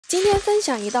今天分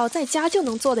享一道在家就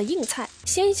能做的硬菜，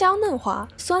鲜香嫩滑，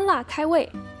酸辣开胃。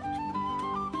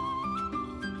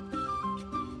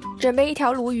准备一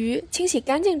条鲈鱼，清洗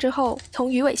干净之后，从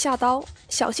鱼尾下刀，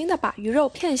小心的把鱼肉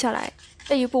片下来。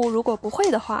这一步如果不会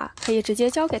的话，可以直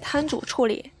接交给摊主处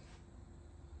理。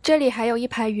这里还有一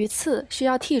排鱼刺需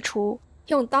要剔除，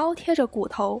用刀贴着骨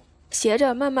头，斜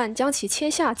着慢慢将其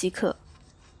切下即可。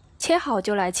切好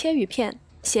就来切鱼片。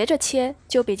斜着切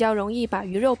就比较容易把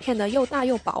鱼肉片得又大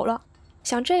又薄了，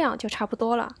像这样就差不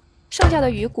多了。剩下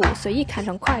的鱼骨随意砍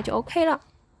成块就 OK 了。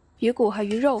鱼骨和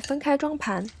鱼肉分开装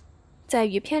盘，在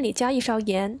鱼片里加一勺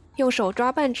盐，用手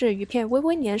抓拌至鱼片微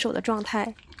微粘手的状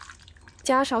态，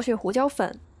加少许胡椒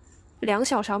粉，2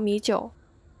小勺米酒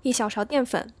，1小勺淀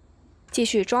粉，继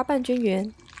续抓拌均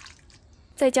匀。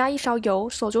再加1勺油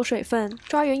锁住水分，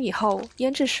抓匀以后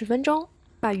腌制10分钟。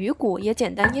把鱼骨也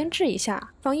简单腌制一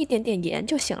下，放一点点盐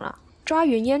就行了。抓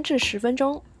匀腌制10分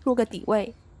钟，入个底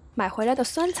味。买回来的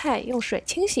酸菜用水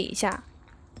清洗一下，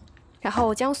然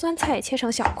后将酸菜切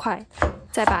成小块，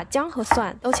再把姜和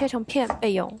蒜都切成片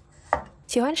备用。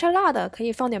喜欢吃辣的可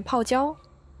以放点泡椒，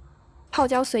泡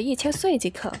椒随意切碎即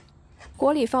可。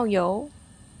锅里放油，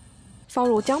放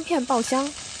入姜片爆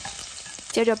香，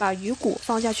接着把鱼骨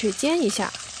放下去煎一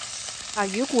下，把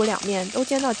鱼骨两面都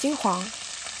煎到金黄。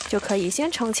就可以先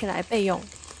盛起来备用。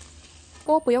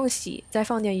锅不用洗，再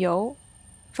放点油，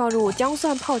放入姜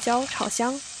蒜泡椒炒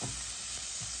香，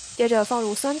接着放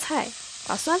入酸菜，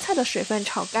把酸菜的水分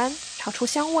炒干，炒出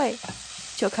香味，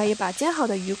就可以把煎好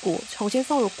的鱼骨重新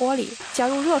放入锅里，加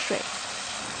入热水，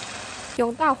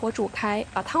用大火煮开，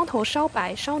把汤头烧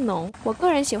白烧浓。我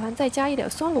个人喜欢再加一点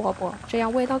酸萝卜，这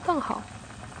样味道更好。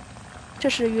这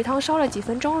时鱼汤烧了几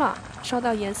分钟了，烧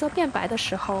到颜色变白的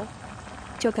时候，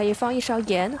就可以放1勺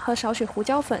盐和少许胡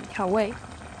椒粉调味，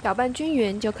搅拌均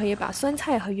匀就可以把酸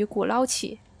菜和鱼骨捞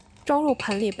起，装入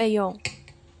盆里备用。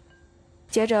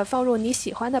接着放入你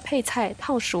喜欢的配菜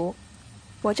烫熟，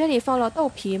我这里放了豆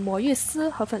皮、魔芋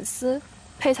丝和粉丝，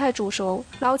配菜煮熟，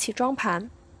捞起装盘。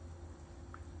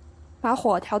把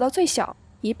火调到最小，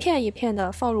一片一片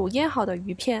的放入腌好的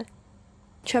鱼片。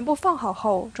全部放好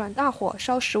后，转大火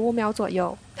烧15秒左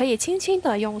右，可以轻轻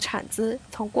地用铲子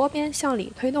从锅边向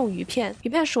里推动鱼片，鱼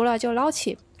片熟了就捞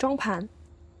起装盘，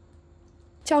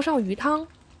浇上鱼汤，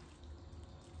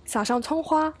撒上葱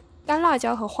花、干辣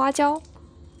椒和花椒，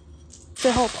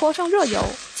最后泼上热油，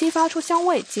激发出香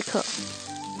味即可。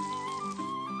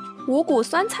无骨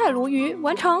酸菜鲈鱼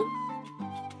完成。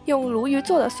用鲈鱼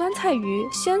做的酸菜鱼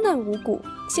鲜嫩无骨，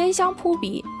鲜香扑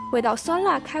鼻，味道酸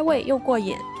辣开胃又过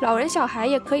瘾，老人小孩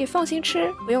也可以放心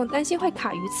吃，不用担心会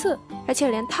卡鱼刺，而且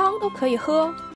连汤都可以喝。